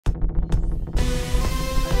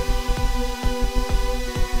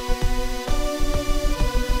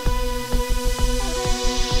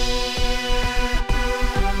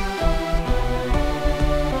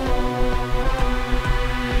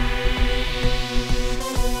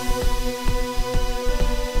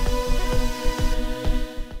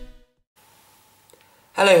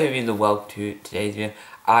Hello everyone and welcome to today's video.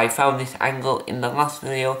 I found this angle in the last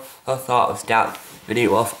video, so I thought I'd start the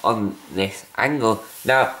video off on this angle.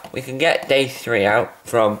 Now, we can get day 3 out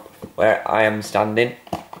from where I am standing.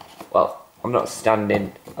 Well, I'm not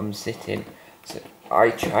standing, I'm sitting. So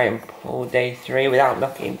I try and pull day 3 without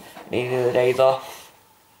knocking any of the days off.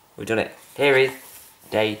 We've done it. Here is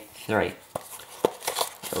day 3.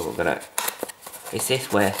 So we're gonna, it's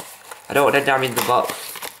this way. I don't want to damage the box.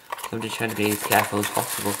 I'm just trying to be as careful as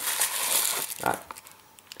possible. Right,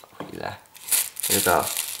 I'll put you there. Here we go.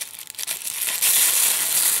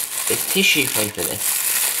 It's tissue paper,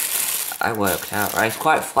 this. I worked out, right? It's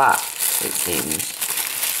quite flat, it seems.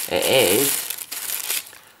 It is.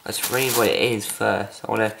 Let's read what it is first. I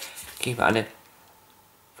want to keep it on it.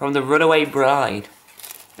 From the Runaway Bride,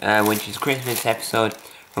 which is Christmas episode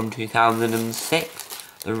from 2006.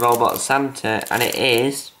 The Robot Santa, and it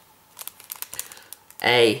is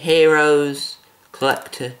a Heroes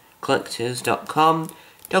Collectors.com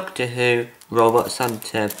Doctor Who Robot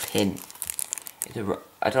Santa pin.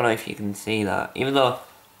 I don't know if you can see that. Even though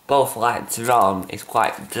both lights are on, it's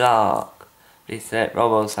quite dark. But it's a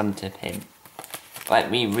Robot Santa pin. Let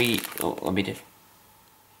me read. Oh, let me just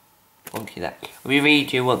punch you there. Let me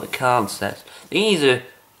read you what the card says. These are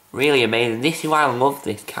really amazing. This is why I love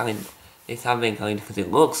this calendar. This advent calendar, because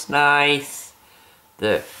it looks nice.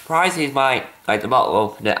 The prizes might, like the bottle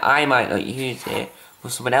opener, I might not use it,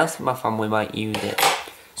 but someone else in my family might use it.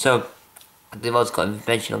 So, they've also got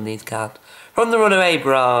information on these cards. From the Runaway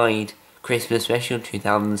Bride, Christmas Special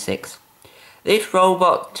 2006. This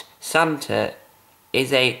Robot Santa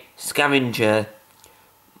is a scavenger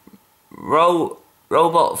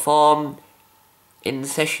robot form in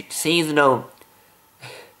seasonal.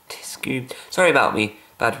 Sorry about me,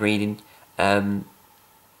 bad reading.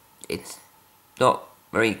 It's not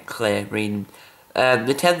very clear reading.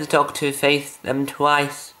 The 10th Doctor faced them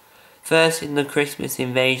twice. First in the Christmas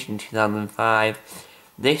Invasion 2005.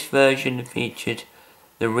 This version featured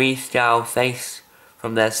the restyle face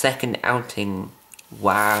from their second outing.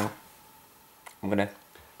 Wow. I'm gonna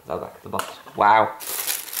put that back in the box. Wow.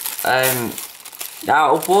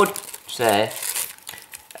 Now I would say,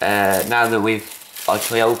 now that we've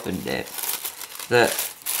actually opened it, that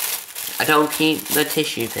I don't keep the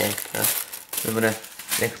tissue paper. I'm gonna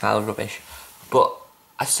make a pile of rubbish. But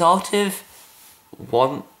I sort of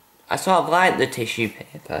like the tissue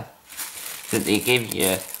paper that they give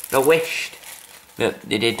you. But I wished that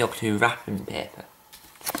they did Doctor Who wrapping paper.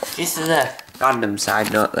 Just as a random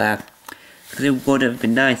side note there, because it would have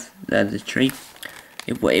been nice. There's a tree.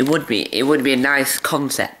 It would be a nice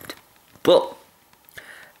concept. But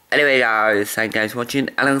anyway, guys, thank you guys for watching,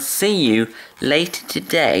 and I'll see you later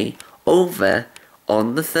today over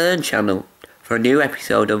on the 3rd channel for a new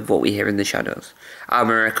episode of What We Hear in the Shadows. I'll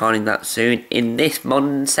be recording that soon in this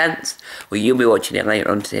modern sense. Well, you'll be watching it later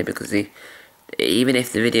on today, because even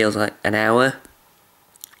if the video's like an hour,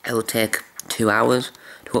 it'll take 2 hours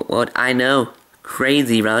to upload. I know,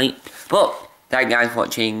 crazy, right? But thank you guys for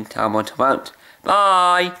watching. Time on time out.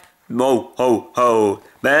 Bye. Mo ho ho.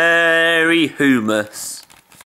 Merry Humus.